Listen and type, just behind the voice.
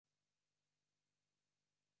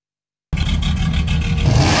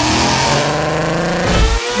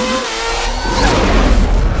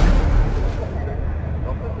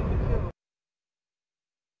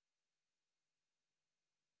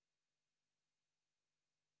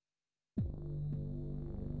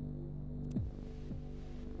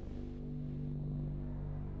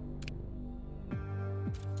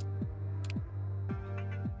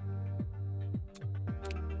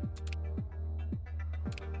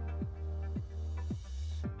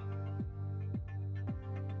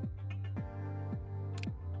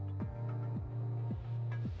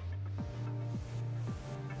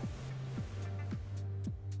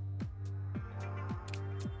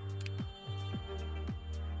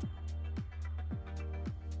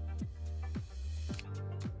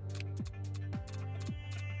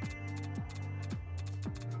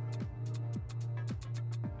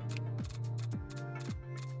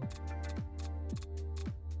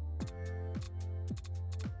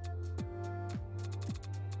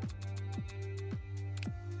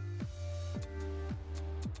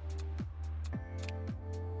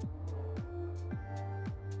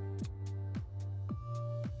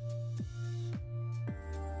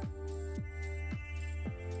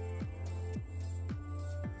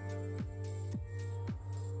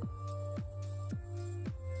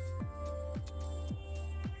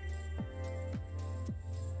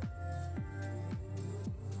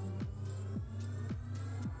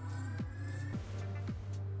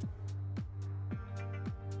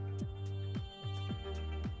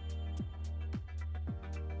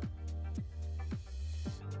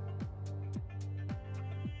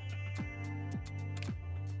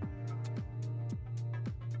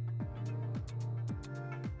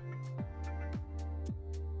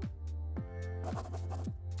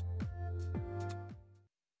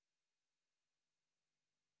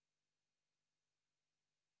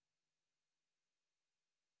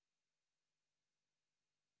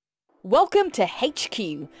Welcome to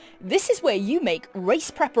HQ. This is where you make race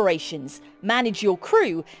preparations, manage your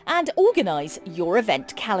crew and organise your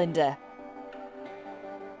event calendar.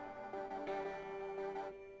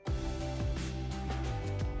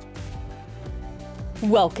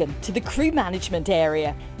 Welcome to the crew management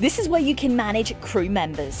area. This is where you can manage crew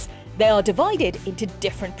members. They are divided into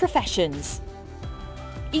different professions.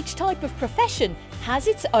 Each type of profession has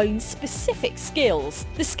its own specific skills.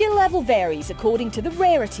 The skill level varies according to the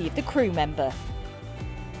rarity of the crew member.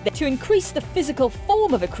 To increase the physical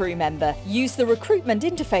form of a crew member, use the recruitment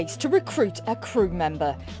interface to recruit a crew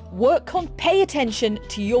member. Pay attention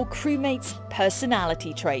to your crewmates'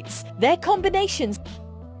 personality traits. Their combinations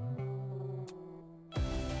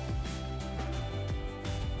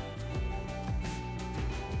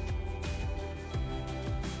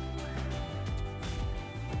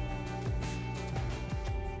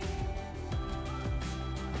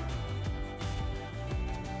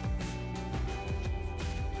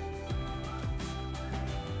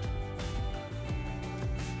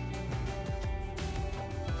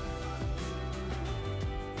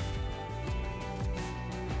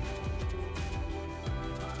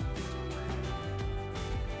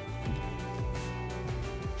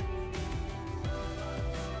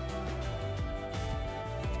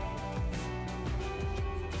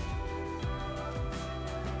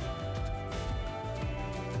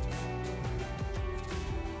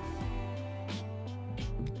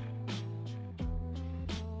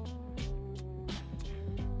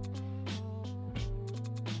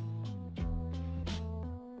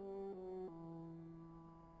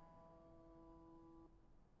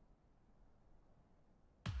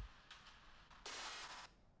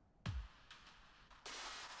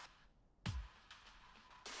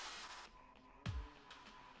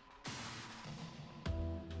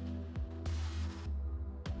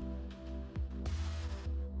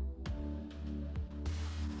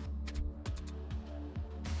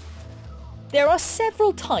There are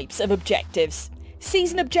several types of objectives,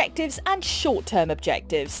 season objectives and short-term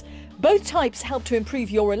objectives. Both types help to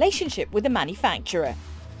improve your relationship with the manufacturer.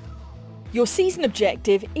 Your season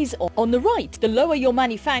objective is on the right. The lower your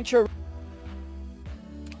manufacturer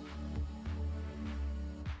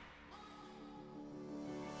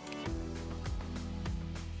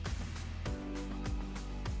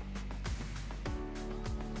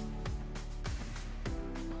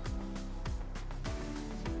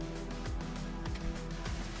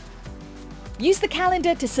Use the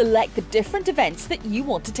calendar to select the different events that you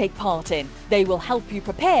want to take part in. They will help you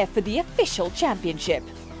prepare for the official championship.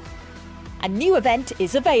 A new event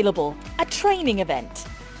is available, a training event.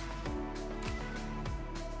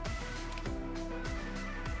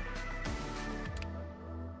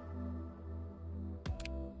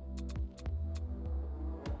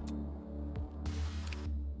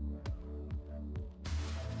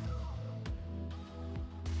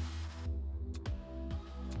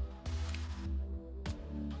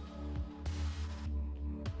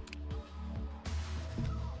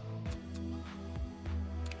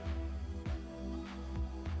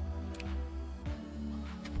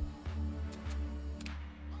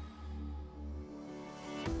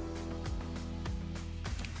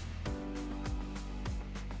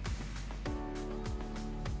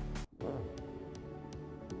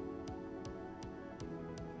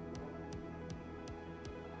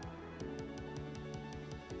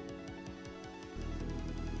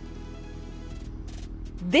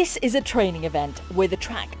 This is a training event where the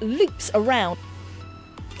track loops around.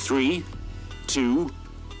 3, 2,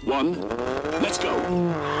 1, let's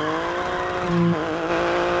go!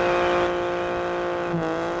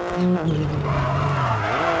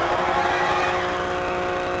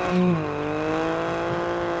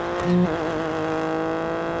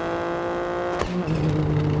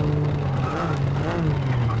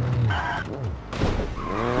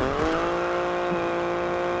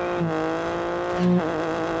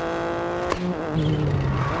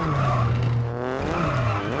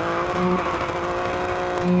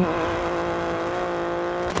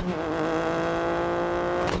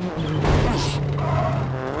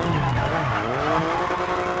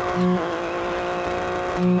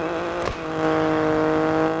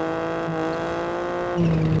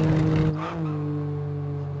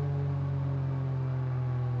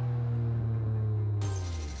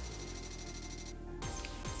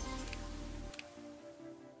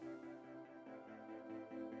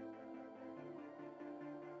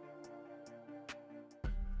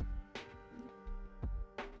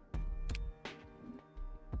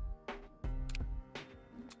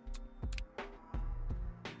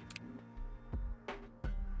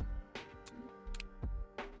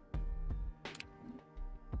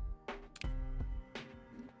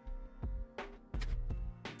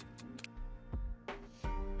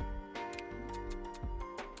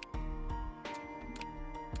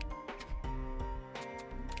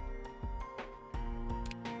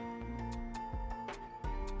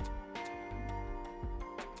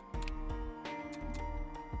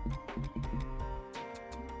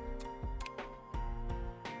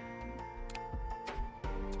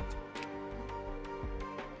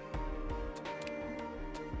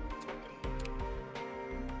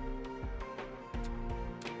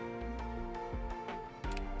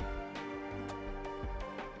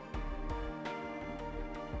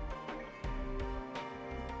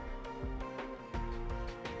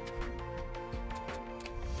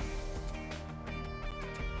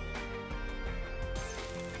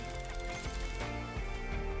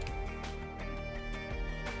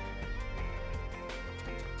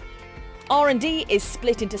 R&D is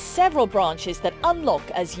split into several branches that unlock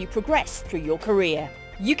as you progress through your career.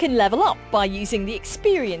 You can level up by using the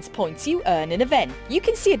experience points you earn in event. You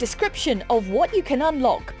can see a description of what you can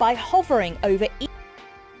unlock by hovering over each.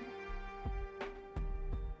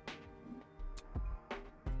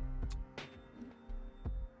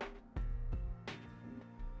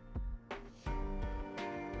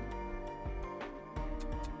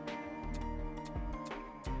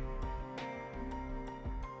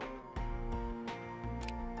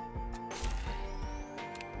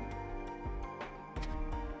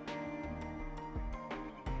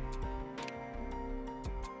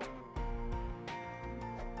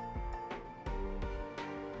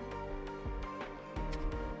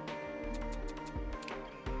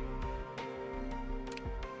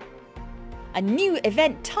 A new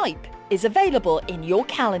event type is available in your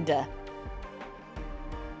calendar.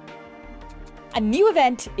 A new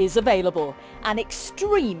event is available, an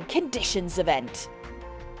extreme conditions event.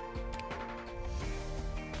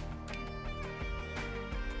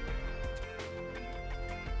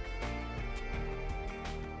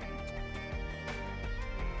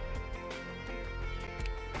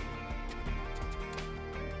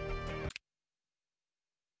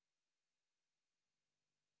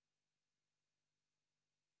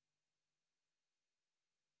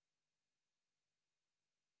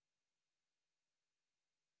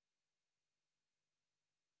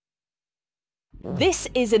 This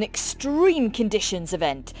is an extreme conditions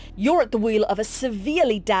event. You're at the wheel of a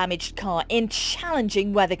severely damaged car in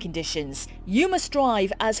challenging weather conditions. You must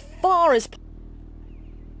drive as far as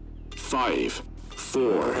 5,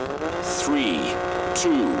 4, 3,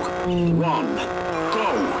 2, 1,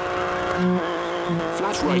 go!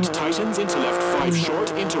 Flat right tightens into left 5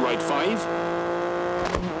 short, into right 5.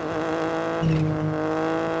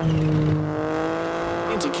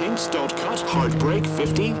 Into kinks, don't cut, hard brake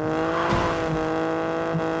 50.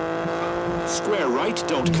 Square right,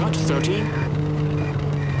 don't cut, 30.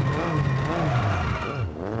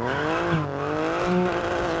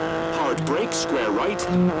 Hard brake, square right,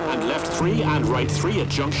 and left 3 and right 3 at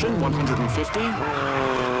junction, 150.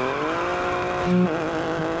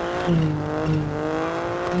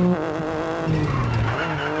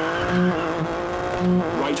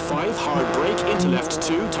 Right 5, hard brake, into left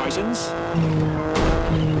 2, tightens.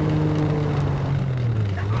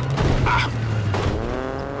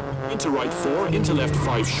 Into right 4, into left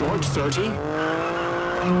 5 short, 30.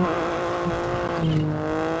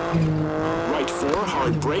 Right 4,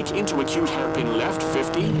 hard brake, into acute hairpin left,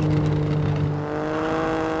 50.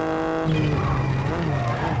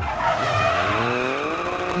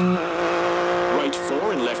 Right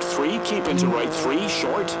 4 and left 3, keep into right 3,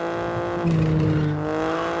 short.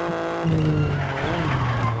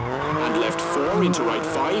 And left 4 into right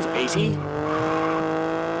 5, 80.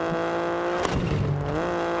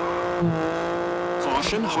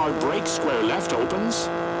 Caution, hard brake, square left opens.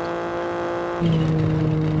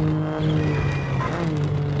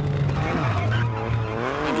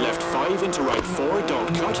 And left 5 into right 4,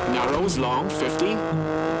 don't cut, narrows, long, 50.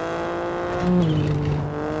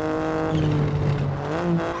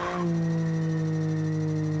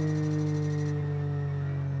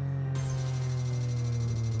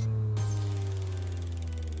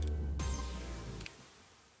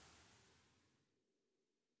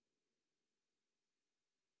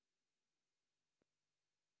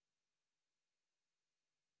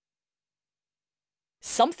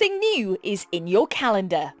 Something new is in your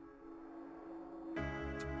calendar.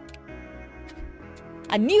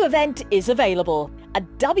 A new event is available, a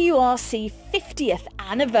WRC 50th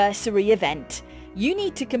anniversary event. You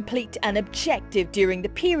need to complete an objective during the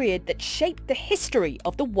period that shaped the history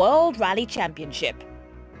of the World Rally Championship.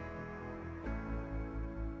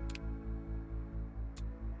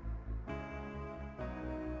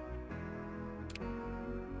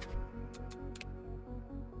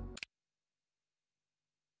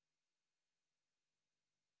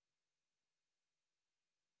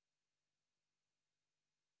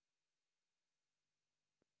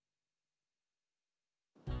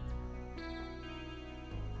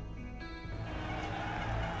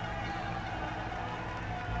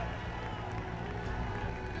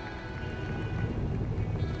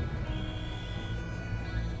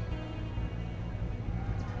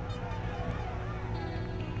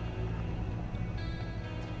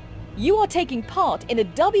 You are taking part in a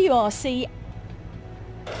WRC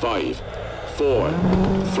 5, 4,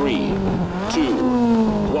 3, 2,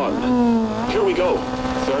 1. Here we go.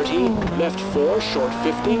 30, left 4, short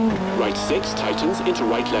 50, right 6, tightens, into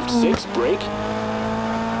right left 6, brake.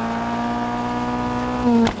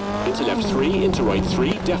 Into left 3, into right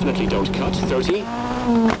 3, definitely don't cut, 30.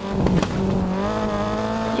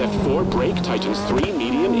 4, brake, tightens 3,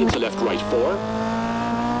 medium, into left right 4.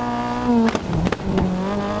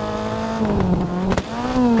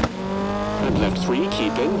 And left 3,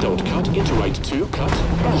 keep in, don't cut, into right 2, cut.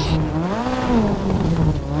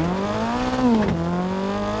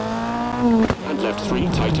 And left 3,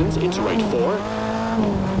 tightens, into right 4.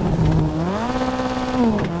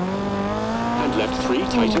 And left 3,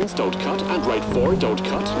 tightens, don't cut, and right 4, don't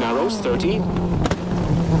cut, narrows 30.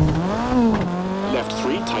 Left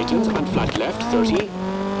 3, tightens, and flat left 30.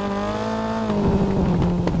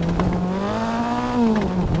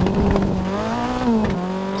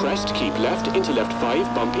 Crest, keep left, into left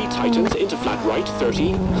 5, bumpy, tightens, into flat right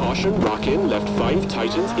 30. Caution, rock in, left 5,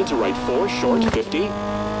 tightens, into right 4, short 50.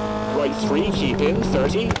 Right 3, keep in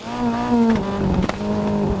 30.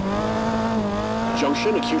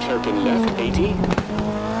 Junction, acute hairpin left 80.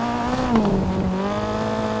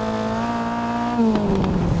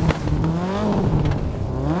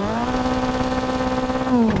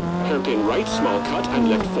 Hairpin right, small cut, and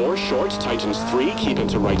left 4, short, tightens 3, keep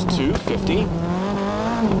into right 2, 50.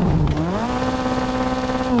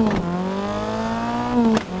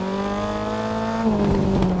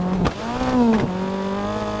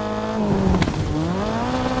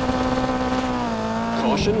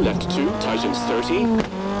 Caution, left 2, tightens 30.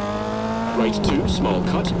 Right 2, small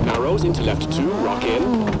cut, narrows, into left 2, rock in.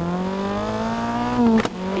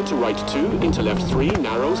 Into right 2, into left 3,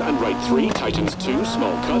 narrows, and right 3, tightens 2,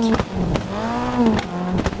 small cut.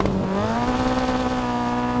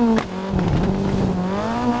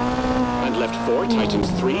 And left 4, tightens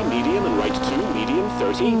 3, medium, and right 2, medium,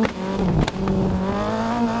 30.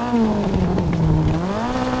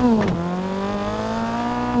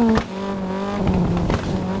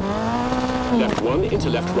 Left 1, into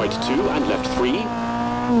left right 2, and left 3.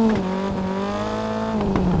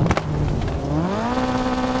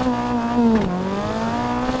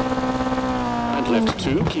 And left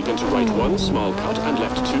 2, keep into right 1, small cut, and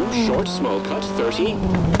left 2, short, small cut, 30.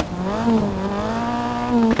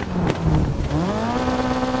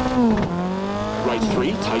 Right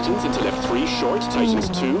 3, tightens, into left 3, short, tightens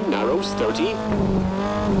 2, narrows, 30.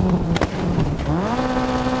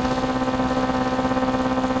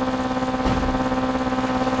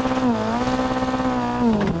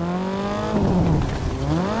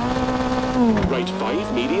 Right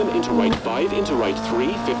 5, medium, into right 5, into right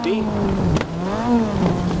 3, 50.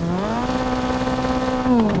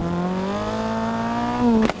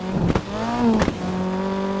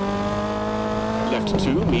 Left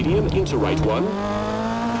 2, medium, into right 1.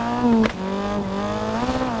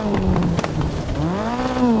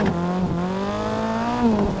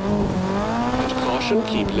 And caution,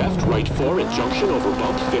 keep left, right 4 at junction over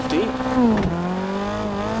bump, 50.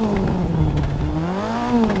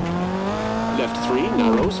 Left 3,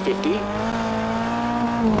 narrows, 50.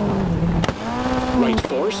 Right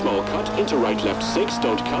 4, small cut, into right left 6,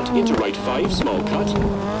 don't cut, into right 5, small cut.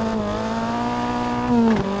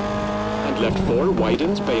 And left 4,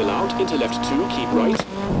 widens, bail out, into left 2, keep right.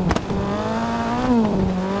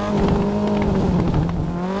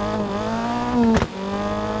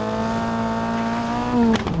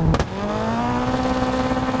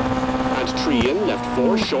 And tree in, left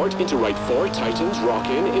 4, short, into right 4, tightens, rock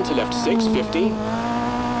in, into left 6, 50.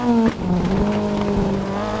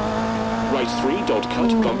 Right 3, don't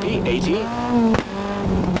cut, bumpy, 80.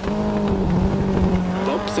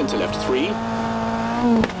 Bumps into left 3.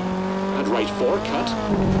 And right 4, cut.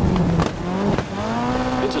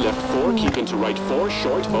 Into left 4, keep into right 4,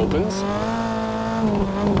 short, opens.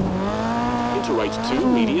 Into right 2,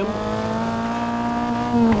 medium.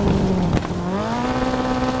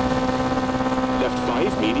 Left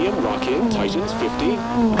 5, medium, rock in, tightens, 50.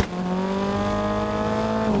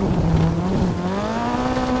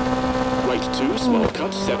 Right 2, small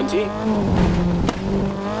cut, 70.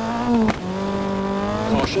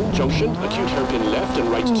 Caution, junction, acute hairpin left and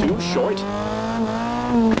right 2, short.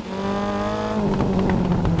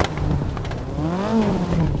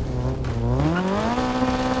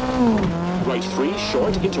 Right 3,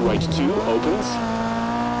 short, into right 2, opens.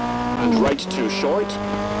 And right 2, short.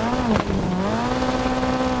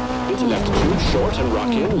 Into left 2, short and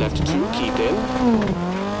rock in, left 2, keep in.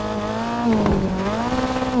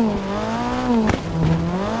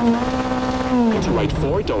 Into right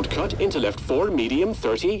 4, don't cut, into left 4, medium,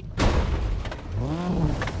 30.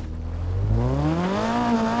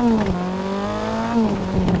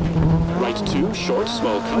 Right 2, short,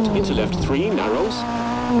 small cut, into left 3, narrows.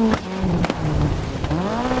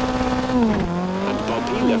 And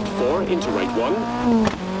bumpy, left 4, into right 1.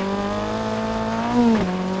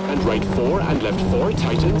 And right 4 and left 4,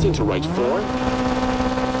 tightens into right 4.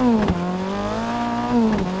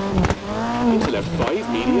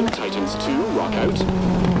 medium, tightens 2, rock out.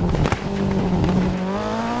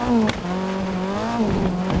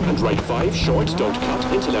 And right 5, short, don't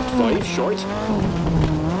cut, into left 5, short.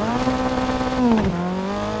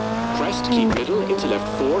 Crest, keep middle, into left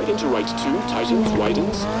 4, into right 2, tightens,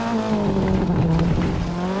 widens.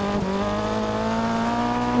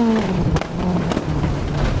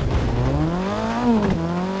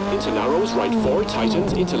 Into narrows, right 4,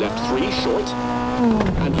 tightens, into left 3, short.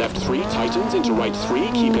 And left 3, tightens, into right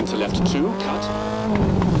 3, keep into left 2, cut.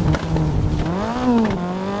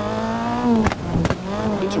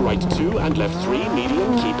 Into right 2 and left 3,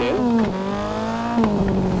 medium, keep in.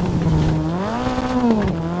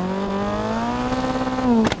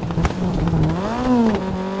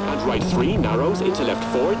 And right 3, narrows, into left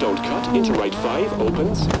 4, don't cut, into right 5,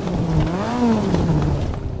 opens.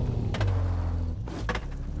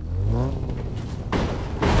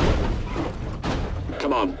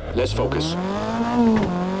 Come on, let's focus.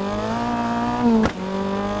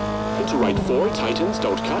 Into right 4, tightens,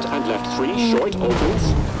 don't cut, and left 3, short,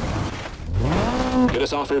 opens. Get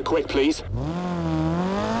us off here quick, please.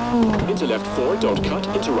 Into left 4, don't cut,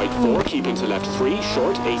 into right 4, keep into left 3,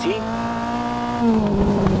 short, 80.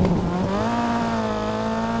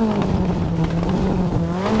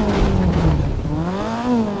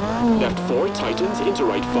 Left 4, tightens, into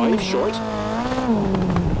right 5, short.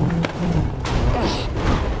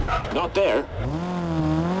 Not there.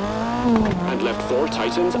 And left 4,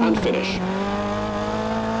 tightens, and finish.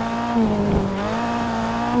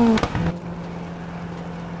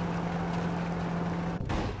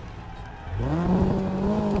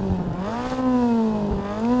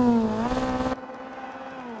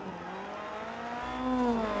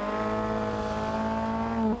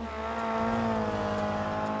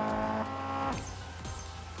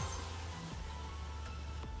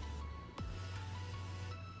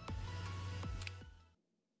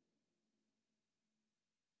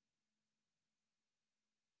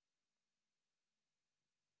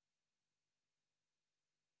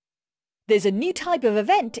 There's a new type of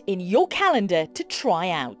event in your calendar to try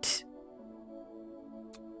out.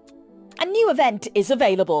 A new event is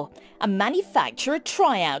available, a manufacturer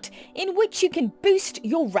tryout, in which you can boost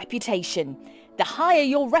your reputation. The higher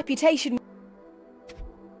your reputation